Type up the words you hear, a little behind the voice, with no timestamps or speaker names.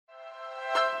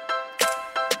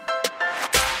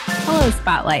Hello,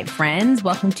 Spotlight friends.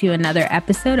 Welcome to another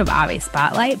episode of Ave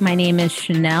Spotlight. My name is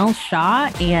Chanel Shaw,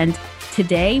 and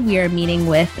today we are meeting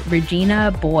with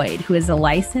Regina Boyd, who is a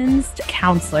licensed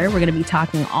counselor. We're going to be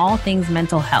talking all things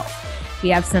mental health. We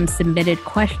have some submitted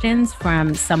questions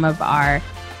from some of our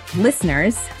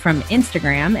listeners from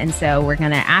Instagram, and so we're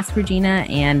going to ask Regina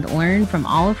and learn from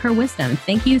all of her wisdom.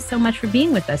 Thank you so much for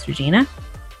being with us, Regina.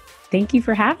 Thank you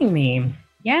for having me.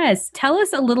 Yes. Tell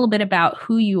us a little bit about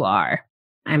who you are.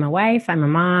 I'm a wife, I'm a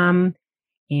mom,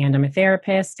 and I'm a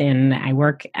therapist, and I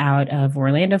work out of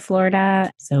Orlando,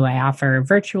 Florida. So I offer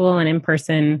virtual and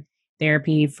in-person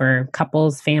therapy for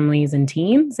couples, families, and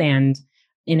teens, and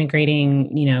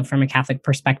integrating, from a Catholic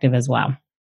perspective as well.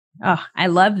 Oh, I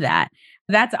love that.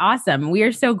 That's awesome. We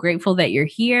are so grateful that you're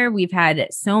here. We've had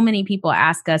so many people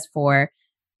ask us for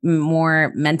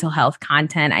more mental health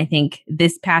content. I think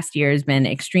this past year has been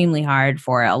extremely hard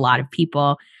for a lot of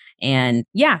people. And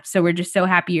so we're just so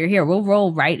happy you're here. We'll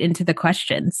roll right into the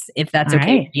questions, if that's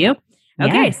okay with you.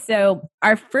 Okay, so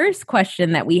our first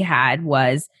question that we had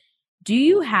was, do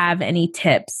you have any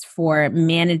tips for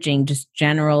managing just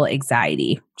general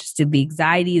anxiety, just the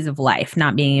anxieties of life,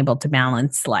 not being able to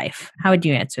balance life? How would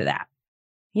you answer that?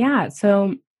 Yeah,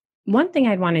 so one thing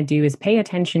I'd want to do is pay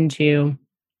attention to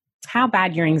how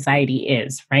bad your anxiety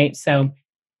is, right? So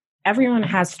everyone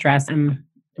has stress, and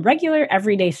regular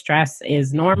everyday stress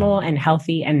is normal and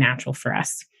healthy and natural for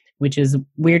us, which is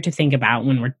weird to think about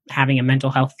when we're having a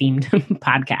mental health themed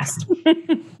podcast.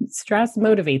 Stress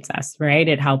motivates us, right?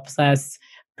 It helps us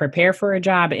prepare for a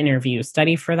job interview,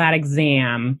 study for that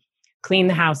exam, clean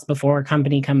the house before a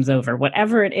company comes over,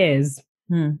 whatever it is.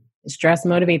 Stress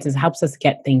motivates us, helps us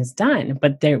get things done.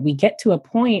 But we get to a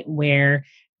point where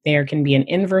there can be an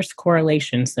inverse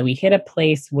correlation. So we hit a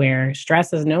place where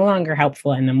stress is no longer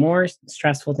helpful. And the more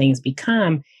stressful things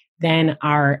become, then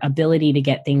our ability to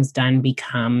get things done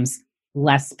becomes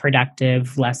less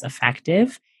productive, less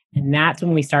effective. And that's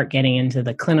when we start getting into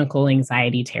the clinical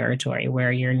anxiety territory,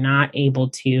 where you're not able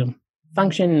to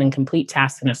function and complete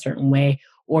tasks in a certain way,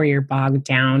 or you're bogged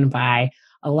down by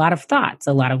a lot of thoughts,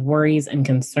 a lot of worries and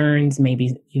concerns,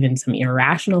 maybe even some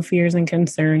irrational fears and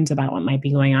concerns about what might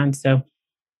be going on. So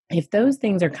if those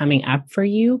things are coming up for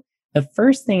you, the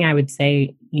first thing I would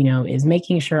say, is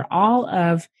making sure all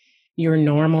of your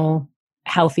normal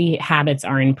healthy habits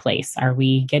are in place. Are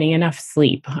we getting enough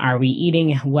sleep? Are we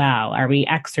eating well? Are we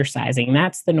exercising?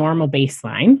 That's the normal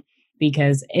baseline.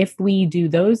 Because if we do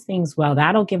those things well,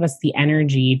 that'll give us the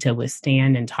energy to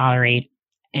withstand and tolerate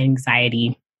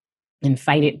anxiety and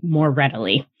fight it more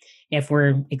readily. If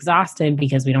we're exhausted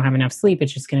because we don't have enough sleep,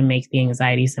 it's just going to make the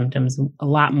anxiety symptoms a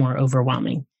lot more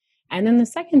overwhelming. And then the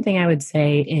second thing I would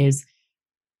say is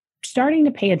starting to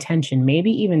pay attention,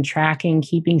 maybe even tracking,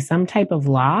 keeping some type of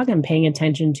log and paying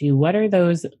attention to what are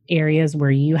those areas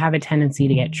where you have a tendency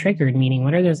to get triggered, meaning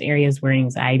what are those areas where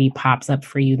anxiety pops up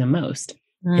for you the most?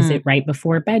 Is it right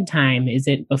before bedtime? Is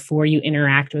it before you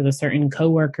interact with a certain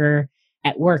coworker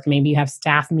at work? Maybe you have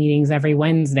staff meetings every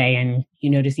Wednesday and you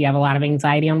notice you have a lot of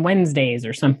anxiety on Wednesdays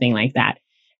or something like that.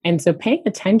 And so paying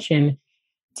attention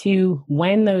to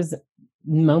when those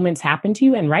moments happen to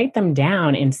you and write them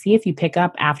down and see if you pick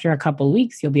up after a couple of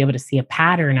weeks, you'll be able to see a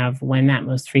pattern of when that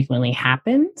most frequently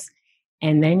happens.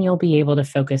 And then you'll be able to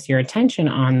focus your attention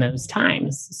on those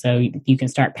times. So you can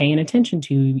start paying attention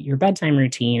to your bedtime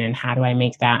routine and how do I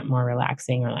make that more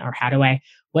relaxing, or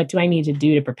what do I need to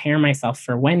do to prepare myself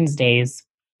for Wednesdays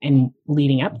and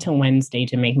leading up to Wednesday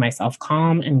to make myself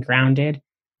calm and grounded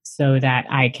so that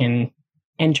I can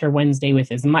enter Wednesday with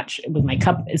my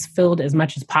cup is filled as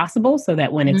much as possible, so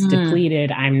that when it's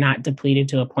depleted, I'm not depleted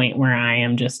to a point where I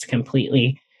am just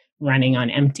completely running on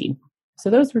empty.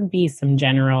 So those would be some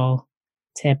general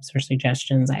tips or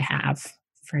suggestions I have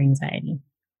for anxiety.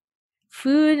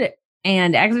 Food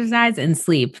and exercise and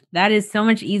sleep. That is so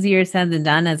much easier said than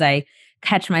done, as I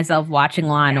catch myself watching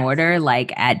Law and Order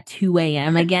like at 2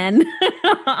 a.m. again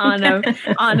on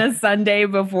a Sunday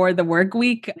before the work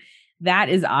week. That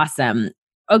is awesome.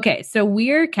 Okay, so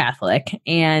we're Catholic,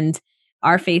 and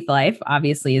our faith life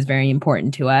obviously is very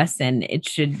important to us, and it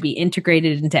should be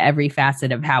integrated into every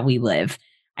facet of how we live.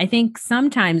 I think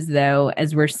sometimes, though,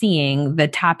 as we're seeing, the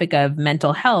topic of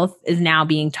mental health is now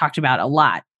being talked about a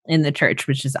lot in the church,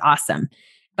 which is awesome.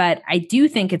 But I do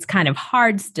think it's kind of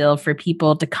hard still for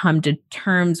people to come to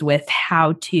terms with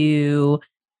how to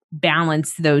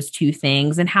balance those two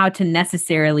things and how to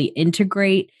necessarily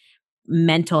integrate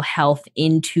mental health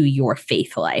into your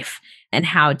faith life and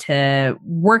how to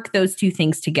work those two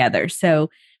things together. So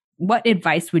what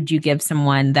advice would you give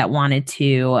someone that wanted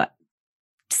to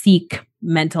seek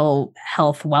mental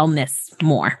health wellness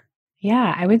more?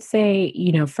 Yeah, I would say,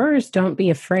 first, don't be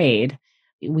afraid.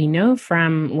 We know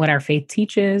from what our faith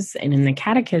teaches, and in the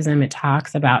catechism, it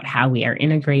talks about how we are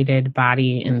integrated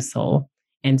body and soul.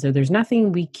 And so there's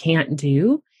nothing we can't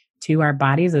do to our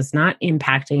bodies that's not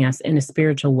impacting us in a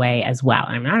spiritual way as well.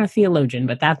 I'm not a theologian,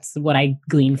 but that's what I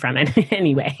glean from it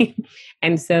anyway.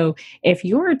 And so if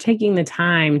you're taking the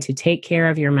time to take care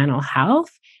of your mental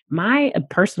health, my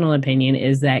personal opinion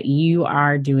is that you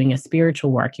are doing a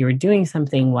spiritual work. You're doing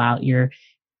something while you're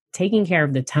taking care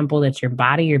of the temple that's your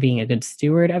body. You're being a good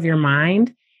steward of your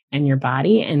mind and your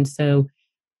body. And so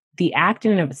the act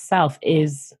in and of itself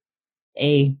is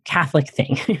a Catholic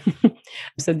thing.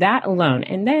 So that alone.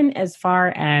 And then as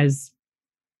far as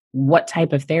what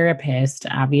type of therapist,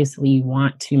 obviously you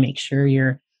want to make sure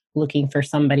you're looking for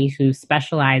somebody who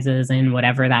specializes in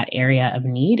whatever that area of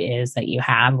need is that you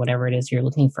have, whatever it is you're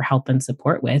looking for help and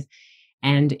support with.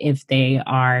 And if they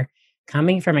are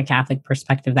coming from a Catholic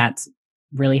perspective, that's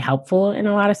really helpful in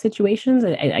a lot of situations.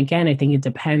 Again, I think it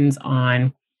depends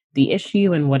on the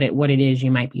issue and what it is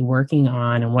you might be working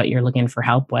on and what you're looking for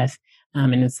help with.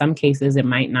 And in some cases, it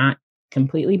might not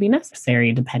completely be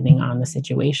necessary depending on the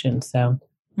situation. So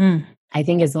I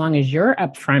think as long as you're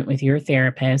upfront with your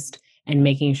therapist and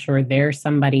making sure they're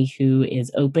somebody who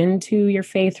is open to your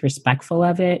faith, respectful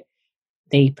of it,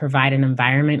 they provide an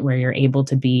environment where you're able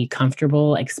to be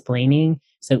comfortable explaining.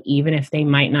 So even if they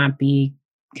might not be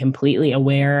completely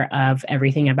aware of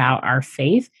everything about our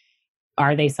faith,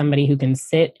 are they somebody who can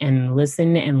sit and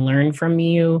listen and learn from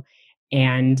you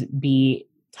and be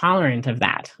tolerant of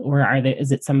that? Or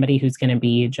is it somebody who's going to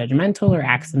be judgmental or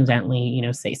accidentally,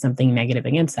 say something negative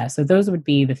against us? So those would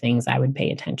be the things I would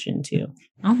pay attention to.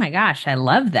 Oh my gosh, I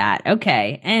love that.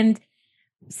 Okay. And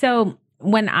so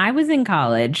when I was in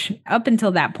college, up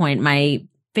until that point, my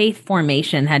faith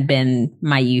formation had been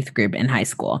my youth group in high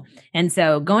school. And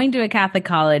so going to a Catholic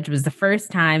college was the first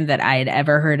time that I had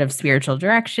ever heard of spiritual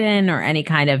direction or any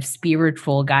kind of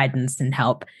spiritual guidance and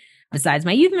help besides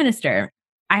my youth minister.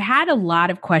 I had a lot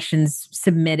of questions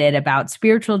submitted about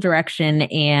spiritual direction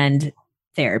and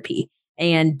therapy.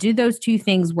 And do those two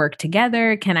things work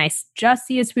together? Can I just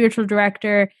see a spiritual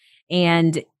director?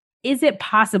 And is it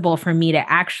possible for me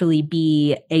to actually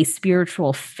be a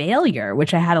spiritual failure,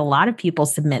 which I had a lot of people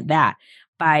submit that,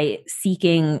 by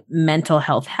seeking mental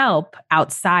health help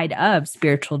outside of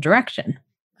spiritual direction?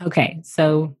 Okay,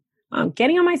 so I'm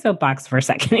getting on my soapbox for a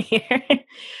second here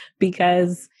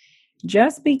because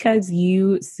just because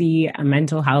you see a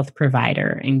mental health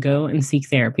provider and go and seek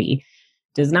therapy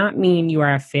does not mean you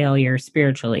are a failure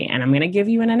spiritually. And I'm going to give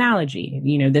you an analogy.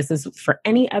 This is for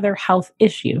any other health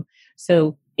issue.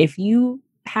 So if you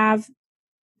have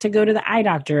to go to the eye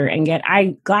doctor and get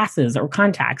eye glasses or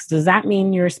contacts, does that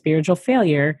mean you're a spiritual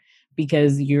failure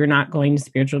because you're not going to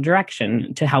spiritual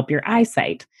direction to help your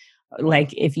eyesight?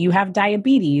 Like if you have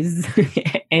diabetes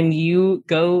and you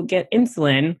go get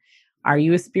insulin, are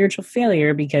you a spiritual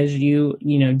failure because you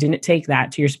didn't take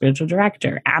that to your spiritual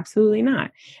director? Absolutely not.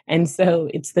 And so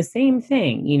it's the same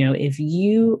thing. If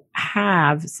you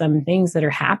have some things that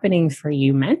are happening for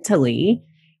you mentally,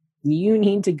 you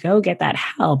need to go get that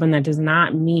help. And that does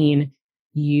not mean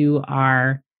you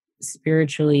are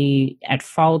spiritually at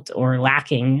fault or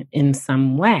lacking in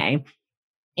some way.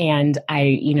 And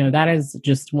that is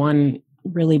just one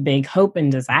really big hope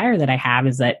and desire that I have,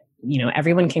 is that,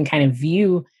 everyone can kind of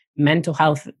view mental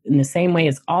health in the same way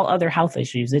as all other health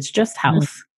issues. It's just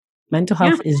health. Mental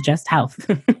health is just health.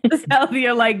 Just health.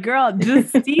 You're like, girl,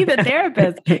 just see the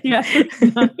therapist. Yeah,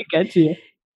 I get you.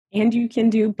 And you can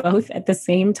do both at the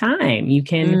same time.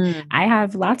 I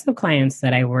have lots of clients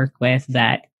that I work with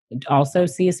that also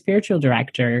see a spiritual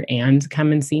director and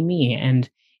come and see me. And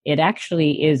it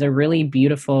actually is a really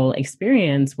beautiful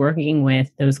experience working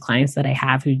with those clients that I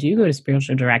have who do go to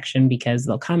spiritual direction, because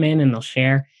they'll come in and they'll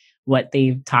share what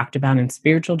they've talked about in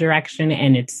spiritual direction.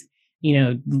 And it's,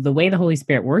 the way the Holy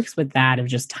Spirit works with that, of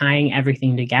just tying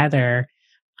everything together,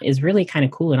 is really kind of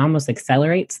cool. It almost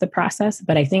accelerates the process.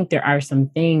 But I think there are some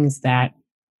things that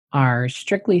are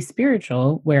strictly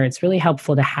spiritual where it's really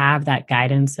helpful to have that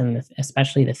guidance and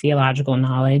especially the theological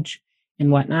knowledge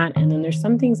and whatnot. And then there's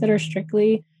some things that are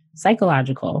strictly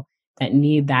psychological that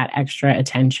need that extra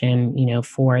attention,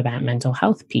 for that mental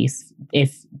health piece.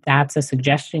 If that's a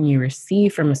suggestion you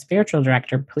receive from a spiritual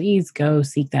director, please go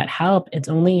seek that help. It's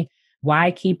only,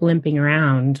 why keep limping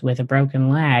around with a broken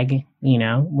leg,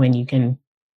 when you can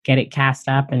get it cast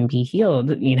up and be healed,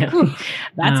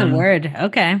 That's a word.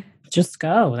 Okay. Just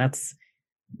go.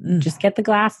 Just get the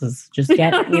glasses. Just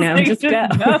get, just go.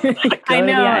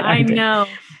 I know.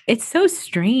 It's so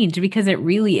strange because it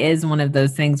really is one of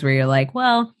those things where you're like,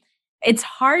 well, it's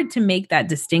hard to make that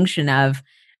distinction of,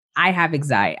 I have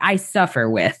anxiety. I suffer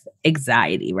with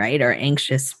anxiety, right? Or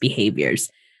anxious behaviors.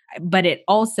 But it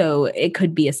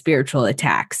could be a spiritual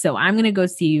attack. So I'm going to go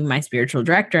see my spiritual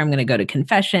director. I'm going to go to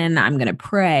confession. I'm going to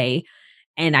pray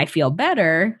and I feel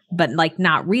better, but like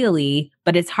not really.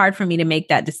 But it's hard for me to make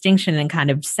that distinction and kind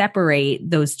of separate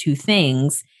those two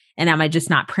things. And am I just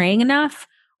not praying enough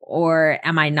or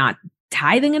am I not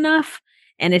tithing enough?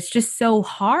 And it's just so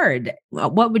hard.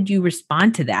 What would you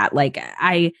respond to that?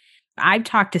 I've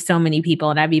talked to so many people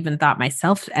and I've even thought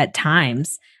myself at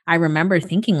times, I remember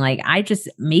thinking like,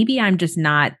 maybe I'm just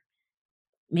not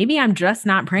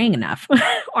praying enough.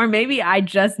 Or maybe I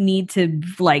just need to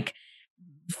like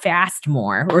fast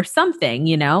more or something,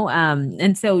 you know?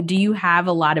 And so do you have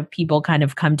a lot of people kind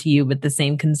of come to you with the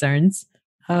same concerns?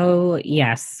 Oh,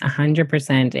 yes,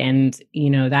 100%. And,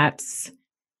 that's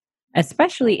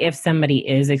especially if somebody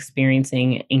is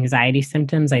experiencing anxiety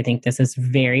symptoms. I think this is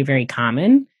very, very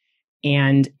common.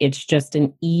 And it's just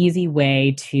an easy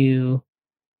way to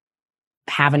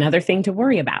have another thing to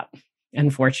worry about,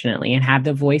 unfortunately, and have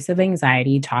the voice of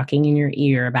anxiety talking in your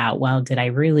ear about, well, did I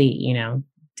really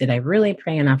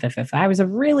pray enough? If I was a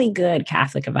really good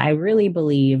Catholic, if I really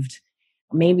believed,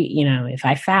 maybe, if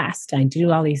I fast, I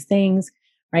do all these things,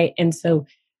 right? And so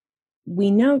we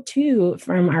know too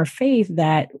from our faith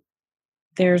that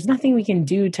there's nothing we can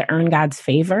do to earn God's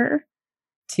favor,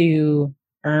 to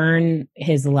earn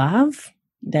his love,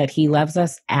 that he loves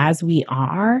us as we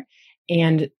are.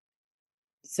 And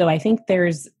so I think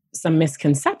there's some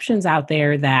misconceptions out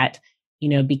there that,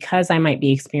 because I might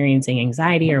be experiencing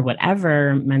anxiety or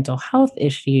whatever mental health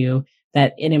issue,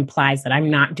 that it implies that I'm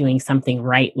not doing something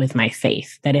right with my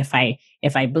faith. That if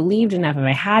I believed enough, if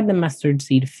I had the mustard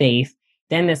seed faith,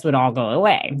 then this would all go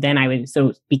away.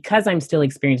 So because I'm still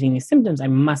experiencing these symptoms, I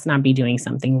must not be doing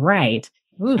something right.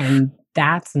 Oof. And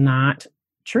that's not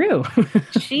true.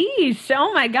 Sheesh.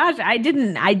 Oh my gosh. I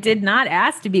did not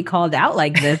ask to be called out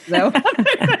like this though.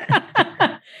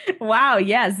 Wow.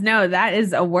 Yes. No, that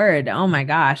is a word. Oh my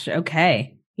gosh.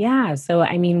 Okay. Yeah. So,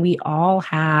 we all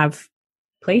have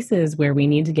places where we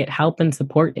need to get help and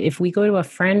support. If we go to a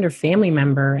friend or family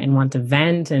member and want to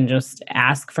vent and just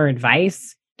ask for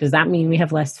advice, does that mean we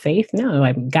have less faith?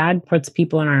 No. God puts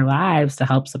people in our lives to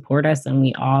help support us. And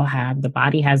the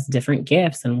body has different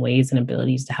gifts and ways and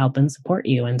abilities to help and support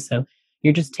you. And so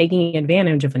you're just taking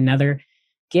advantage of another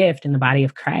gift in the body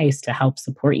of Christ to help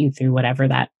support you through whatever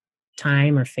that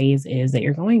time or phase is that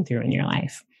you're going through in your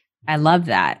life. I love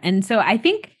that. And so I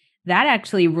think that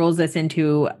actually rolls us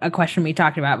into a question we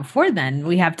talked about before then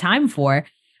we have time for.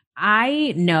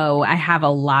 I know I have a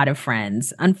lot of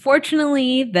friends,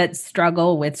 unfortunately, that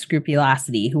struggle with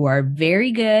scrupulosity, who are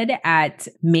very good at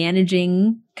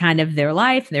managing kind of their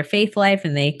life, their faith life,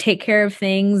 and they take care of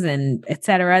things and et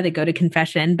cetera. They go to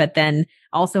confession, but then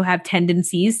also have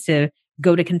tendencies to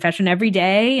go to confession every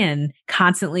day and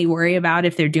constantly worry about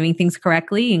if they're doing things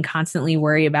correctly and constantly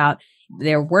worry about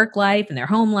their work life and their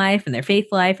home life and their faith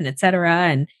life and et cetera.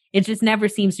 And it just never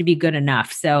seems to be good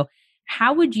enough. So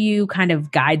how would you kind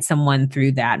of guide someone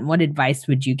through that? And what advice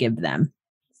would you give them?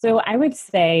 So I would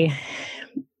say,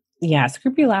 yeah,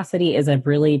 scrupulosity is a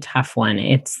really tough one.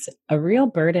 It's a real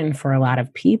burden for a lot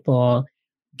of people,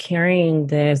 carrying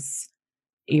this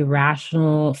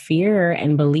irrational fear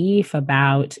and belief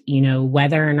about,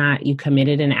 whether or not you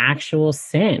committed an actual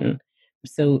sin.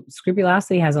 So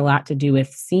scrupulosity has a lot to do with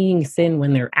seeing sin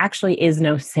when there actually is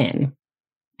no sin,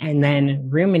 and then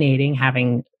ruminating,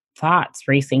 having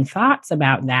racing thoughts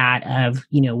about that of,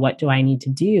 what do I need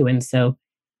to do? And so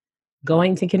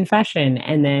going to confession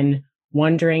and then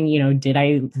wondering, did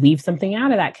I leave something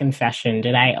out of that confession?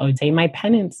 Did I say my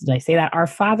penance? Did I say that Our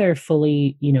Father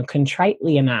fully,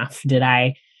 contritely enough?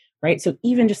 Right? So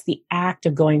even just the act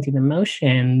of going through the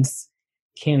motions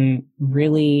can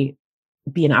really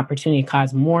be an opportunity to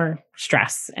cause more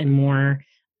stress and more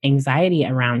anxiety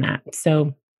around that.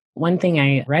 So one thing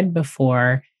I read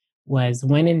before was,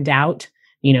 when in doubt,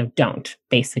 don't,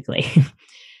 basically.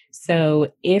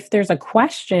 So if there's a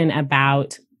question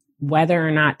about whether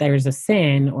or not there's a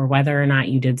sin or whether or not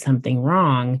you did something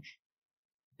wrong,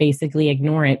 basically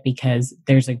ignore it, because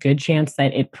there's a good chance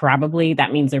that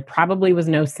that means there probably was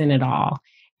no sin at all.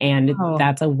 And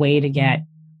that's a way to get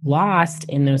lost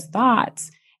in those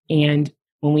thoughts. And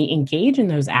when we engage in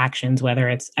those actions, whether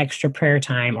it's extra prayer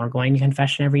time or going to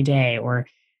confession every day, or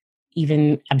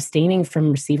even abstaining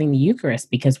from receiving the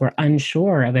Eucharist because we're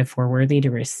unsure of if we're worthy to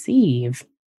receive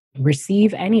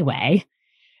anyway.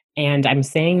 And I'm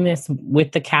saying this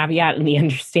with the caveat and the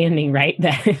understanding, right,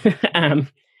 that,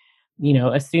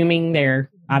 assuming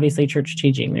they're obviously church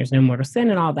teaching, there's no mortal sin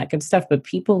and all that good stuff. But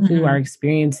people who are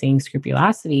experiencing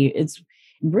scrupulosity,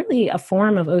 really a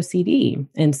form of OCD.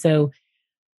 And so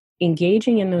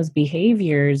engaging in those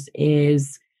behaviors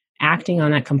is acting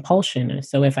on that compulsion.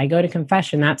 So if I go to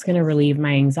confession, that's going to relieve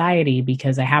my anxiety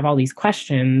because I have all these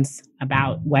questions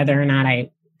about whether or not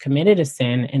I committed a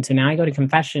sin. And so now I go to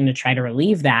confession to try to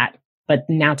relieve that. But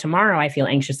now tomorrow I feel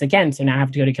anxious again. So now I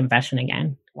have to go to confession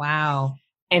again. Wow.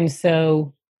 And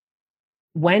so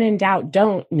when in doubt,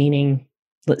 don't, meaning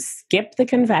let's skip the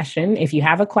confession. If you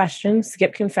have a question,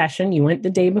 skip confession. You went the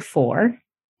day before.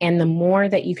 And the more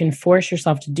that you can force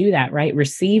yourself to do that, right?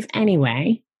 Receive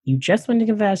anyway. You just went to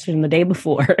confession the day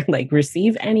before, like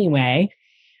receive anyway.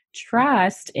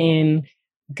 Trust in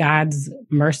God's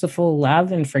merciful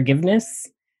love and forgiveness.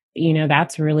 You know,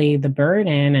 that's really the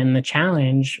burden and the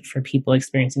challenge for people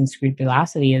experiencing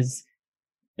scrupulosity is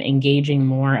engaging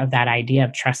more of that idea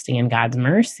of trusting in God's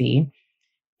mercy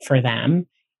for them.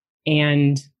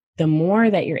 And the more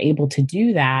that you're able to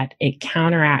do that, it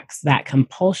counteracts that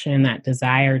compulsion, that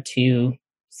desire to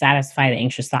satisfy the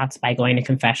anxious thoughts by going to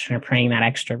confession or praying that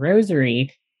extra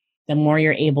rosary. The more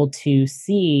you're able to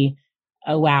see,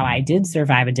 oh, wow, I did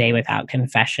survive a day without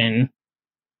confession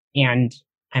and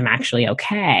I'm actually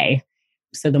okay.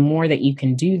 So the more that you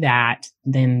can do that,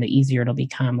 then the easier it'll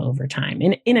become over time.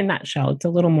 In a nutshell, it's a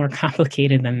little more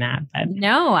complicated than that. But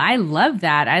no, I love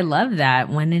that. I love that.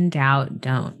 When in doubt,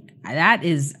 don't. That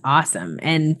is awesome.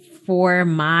 And for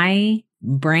my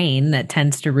brain that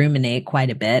tends to ruminate quite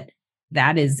a bit,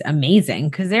 that is amazing.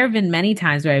 Because there have been many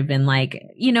times where I've been like,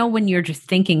 you know, when you're just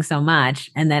thinking so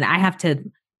much, and then I have to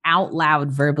out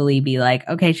loud verbally be like,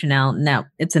 okay, Chanel, no,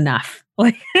 it's enough.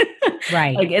 Like,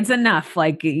 right. Like it's enough.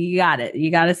 Like you got it.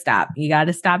 You got to stop. You got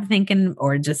to stop thinking,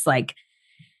 or just like,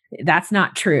 that's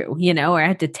not true, you know, or I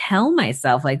had to tell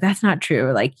myself like, that's not true.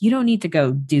 Or like, you don't need to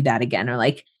go do that again. Or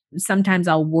like, sometimes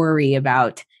I'll worry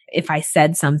about if I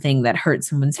said something that hurt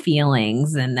someone's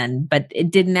feelings but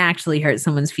it didn't actually hurt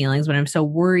someone's feelings, but I'm so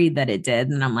worried that it did.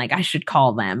 And I'm like, I should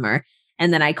call them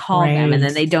and then I call them and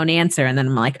then they don't answer. And then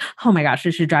I'm like, oh my gosh, I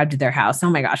should drive to their house. Oh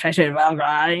my gosh, I should,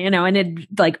 you know, and it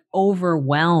like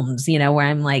overwhelms, you know, where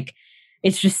I'm like,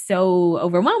 it's just so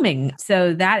overwhelming.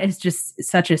 So that is just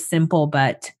such a simple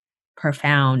but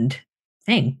profound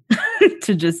thing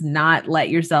to just not let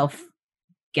yourself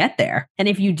get there. And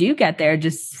if you do get there,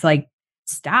 just like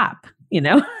stop, you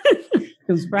know?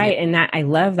 Right. And that I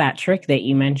love that trick that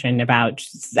you mentioned about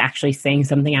just actually saying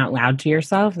something out loud to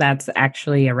yourself. That's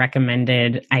actually a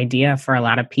recommended idea for a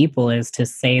lot of people is to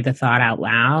say the thought out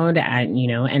loud and, you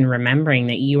know, and remembering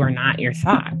that you are not your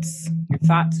thoughts. Your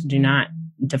thoughts do not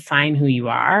define who you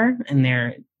are and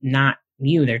they're not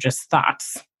you. They're just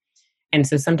thoughts. And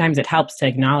so sometimes it helps to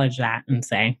acknowledge that and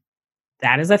say,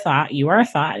 that is a thought. You are a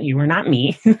thought. You are not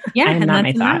me. Yeah. I am not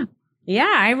my thought.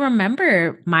 Yeah. I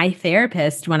remember my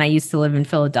therapist when I used to live in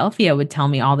Philadelphia would tell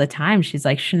me all the time, she's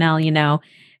like, Chanel, you know,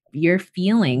 your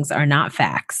feelings are not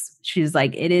facts. She's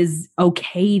like, it is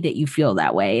okay that you feel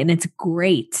that way. And it's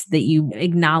great that you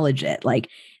acknowledge it. Like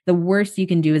the worst you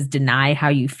can do is deny how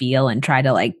you feel and try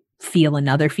to like feel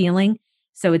another feeling.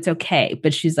 So it's okay.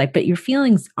 But she's like, but your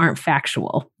feelings aren't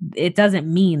factual. It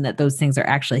doesn't mean that those things are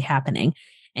actually happening.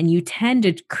 And you tend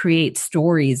to create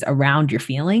stories around your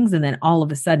feelings. And then all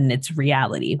of a sudden it's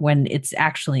reality when it's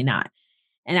actually not.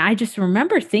 And I just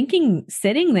remember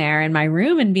sitting there in my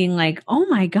room and being like, oh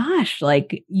my gosh,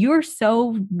 like you're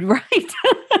so right.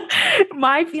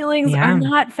 My feelings are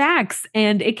not facts.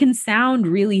 And it can sound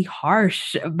really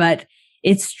harsh, but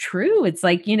it's true. It's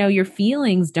like, you know, your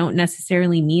feelings don't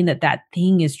necessarily mean that that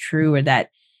thing is true or that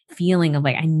feeling of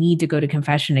like, I need to go to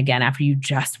confession again after you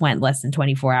just went less than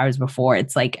 24 hours before.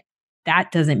 It's like,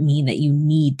 that doesn't mean that you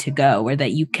need to go or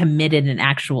that you committed an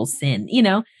actual sin, you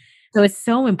know? So it's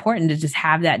so important to just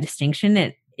have that distinction.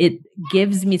 It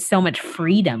gives me so much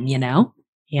freedom, you know?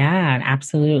 Yeah,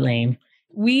 absolutely.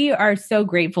 We are so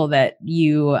grateful that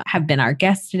you have been our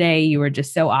guest today. You were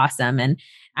just so awesome. And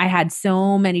I had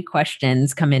so many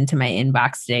questions come into my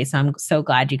inbox today. So I'm so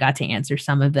glad you got to answer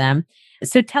some of them.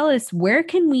 So tell us, where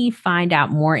can we find out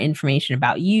more information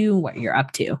about you, what you're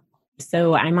up to?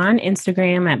 So I'm on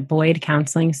Instagram at Boyd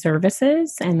Counseling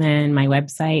Services. And then my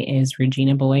website is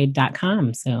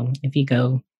reginaboyd.com. So if you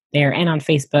go there and on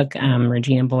Facebook,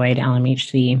 Regina Boyd,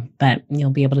 LMHC, but you'll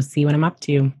be able to see what I'm up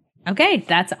to. Okay,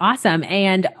 that's awesome.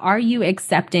 And are you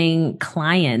accepting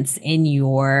clients in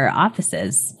your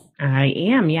offices? I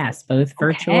am, yes, both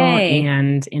virtual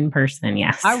and in person,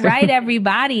 yes. All right,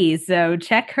 everybody. So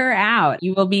check her out.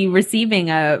 You will be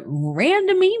receiving a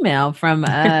random email from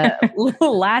a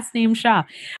last name shop.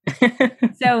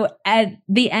 So at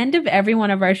the end of every one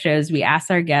of our shows, we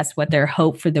ask our guests what their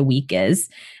hope for the week is.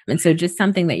 And so just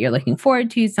something that you're looking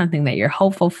forward to, something that you're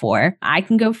hopeful for. I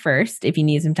can go first if you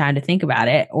need some time to think about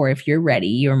it, or if you're ready,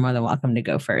 you're more than welcome to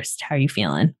go first. How are you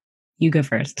feeling? You go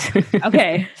first.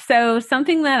 Okay. So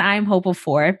something that I'm hopeful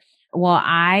for, well,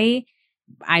 I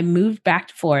moved back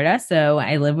to Florida, so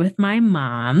I live with my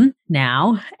mom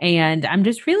now, and I'm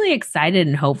just really excited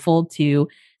and hopeful to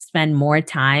spend more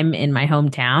time in my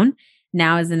hometown.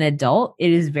 Now as an adult,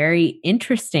 it is very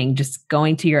interesting just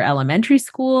going to your elementary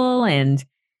school and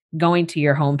going to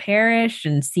your home parish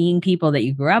and seeing people that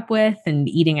you grew up with and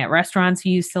eating at restaurants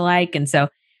you used to like. And so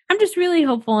I'm just really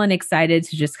hopeful and excited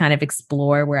to just kind of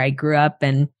explore where I grew up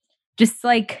and just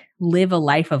like live a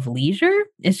life of leisure.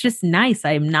 It's just nice.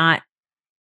 I'm not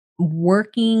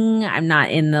working. I'm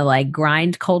not in the like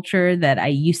grind culture that I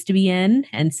used to be in.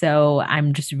 And so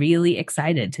I'm just really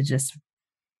excited to just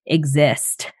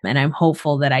exist. And I'm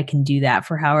hopeful that I can do that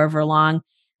for however long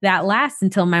that lasts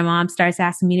until my mom starts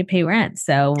asking me to pay rent.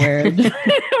 So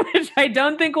which I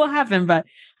don't think will happen, but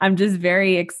I'm just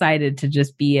very excited to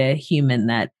just be a human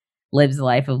that lives a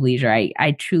life of leisure.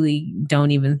 I truly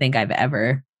don't even think I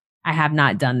have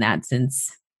not done that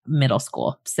since middle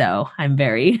school. So I'm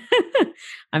very,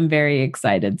 I'm very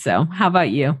excited. So how about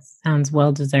you? Sounds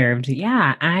well deserved.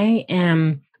 Yeah, I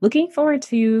am looking forward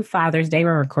to Father's Day.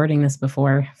 We're recording this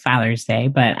before Father's Day,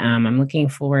 but I'm looking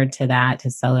forward to that,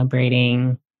 to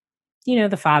celebrating,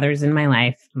 the fathers in my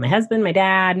life, my husband, my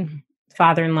dad,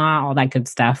 father-in-law, all that good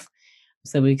stuff.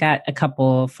 So we got a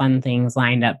couple fun things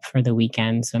lined up for the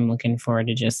weekend. So I'm looking forward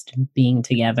to just being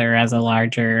together as a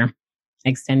larger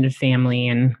extended family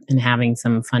and having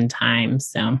some fun times.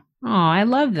 So, oh, I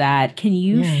love that. Can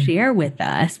you share with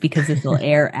us, because this will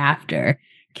air after,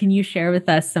 can you share with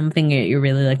us something that you're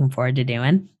really looking forward to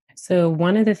doing? So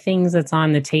one of the things that's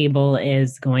on the table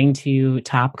is going to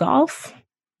Topgolf.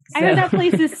 I heard that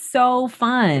place is so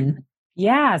fun.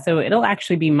 Yeah, so it'll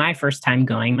actually be my first time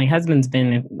going. My husband's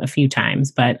been a few times,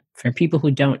 but for people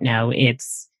who don't know,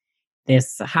 it's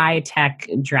this high-tech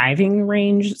driving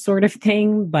range sort of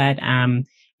thing, but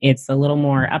it's a little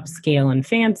more upscale and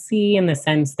fancy in the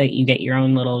sense that you get your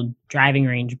own little driving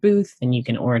range booth and you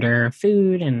can order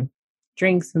food and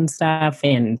drinks and stuff,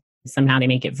 and somehow they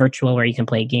make it virtual where you can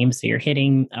play games. So you're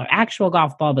hitting an actual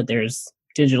golf ball, but there's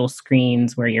digital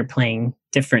screens where you're playing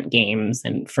different games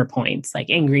and for points like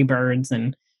Angry Birds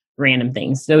and random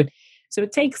things. So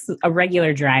it takes a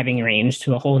regular driving range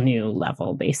to a whole new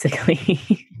level, basically.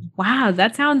 Wow,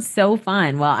 that sounds so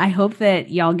fun. Well, I hope that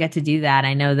y'all get to do that.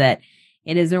 I know that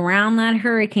it is around that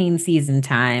hurricane season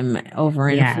time over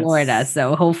in Florida.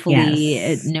 So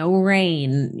hopefully no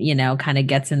rain, kind of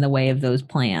gets in the way of those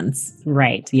plans.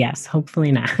 Right. Yes.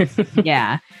 Hopefully not.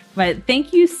 Yeah. But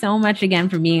thank you so much again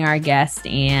for being our guest.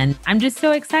 And I'm just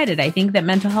so excited. I think that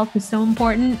mental health is so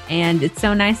important, and it's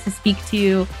so nice to speak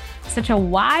to such a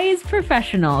wise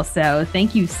professional. So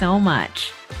thank you so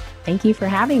much. Thank you for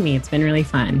having me. It's been really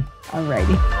fun.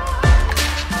 Alrighty.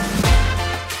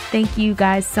 Thank you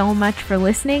guys so much for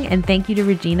listening, and thank you to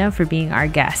Regina for being our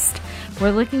guest.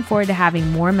 We're looking forward to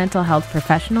having more mental health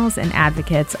professionals and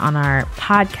advocates on our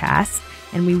podcast,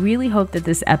 and we really hope that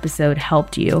this episode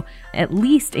helped you, at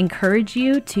least encourage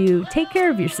you to take care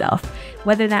of yourself,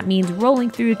 whether that means rolling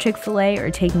through Chick-fil-A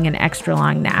or taking an extra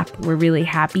long nap. We're really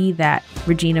happy that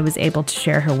Regina was able to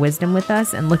share her wisdom with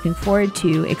us, and looking forward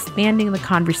to expanding the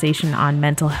conversation on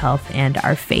mental health and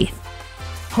our faith.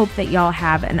 Hope that y'all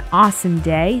have an awesome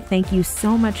day. Thank you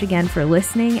so much again for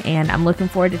listening, and I'm looking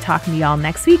forward to talking to y'all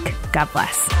next week. God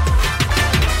bless.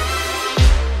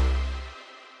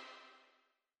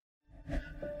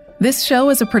 This show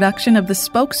is a production of the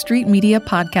Spoke Street Media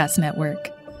Podcast Network.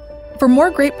 For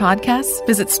more great podcasts,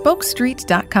 visit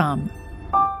spokestreet.com.